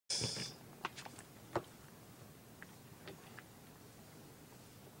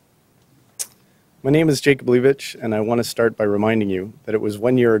My name is Leibovitch, and I want to start by reminding you that it was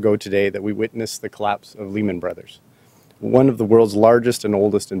 1 year ago today that we witnessed the collapse of Lehman Brothers, one of the world's largest and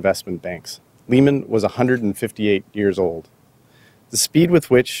oldest investment banks. Lehman was 158 years old. The speed with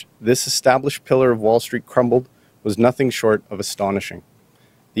which this established pillar of Wall Street crumbled was nothing short of astonishing.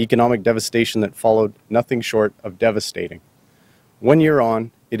 The economic devastation that followed, nothing short of devastating. 1 year on,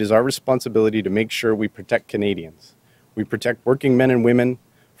 it is our responsibility to make sure we protect Canadians. We protect working men and women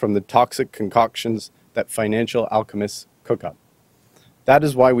from the toxic concoctions that financial alchemists cook up. That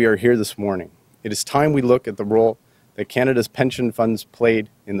is why we are here this morning. It is time we look at the role that Canada's pension funds played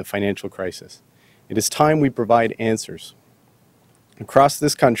in the financial crisis. It is time we provide answers. Across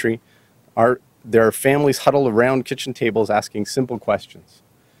this country, there are families huddled around kitchen tables asking simple questions.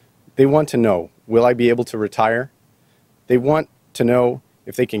 They want to know, will I be able to retire? They want to know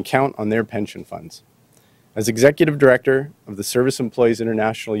if they can count on their pension funds. As Executive Director of the Service Employees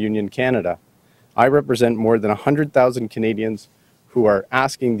International Union Canada, I represent more than 100,000 Canadians who are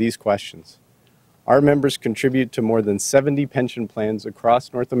asking these questions. Our members contribute to more than 70 pension plans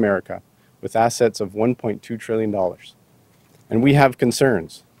across North America with assets of $1.2 trillion. And we have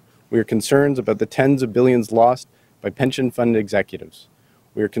concerns. We are concerned about the tens of billions lost by pension fund executives.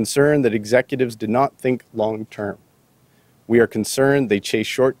 We are concerned that executives did not think long term. We are concerned they chased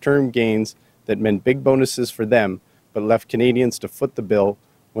short-term gains that meant big bonuses for them, but left Canadians to foot the bill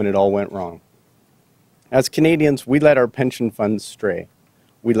when it all went wrong. As Canadians, we let our pension funds stray.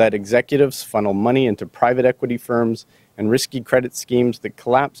 We let executives funnel money into private equity firms and risky credit schemes that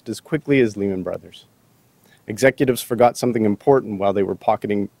collapsed as quickly as Lehman Brothers. Executives forgot something important while they were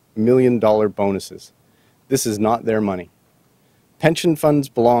pocketing million-dollar bonuses. This is not their money. Pension funds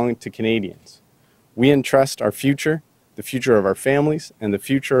belong to Canadians. We entrust our future, the future of our families, and the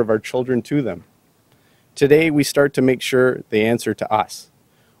future of our children to them. Today, we start to make sure they answer to us.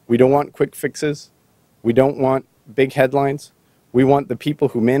 We don't want quick fixes. We don't want big headlines. We want the people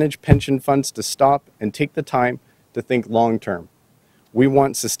who manage pension funds to stop and take the time to think long term. We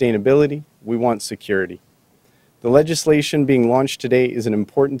want sustainability. We want security. The legislation being launched today is an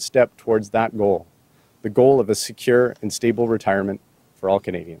important step towards that goal, the goal of a secure and stable retirement for all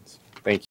Canadians. Thank you.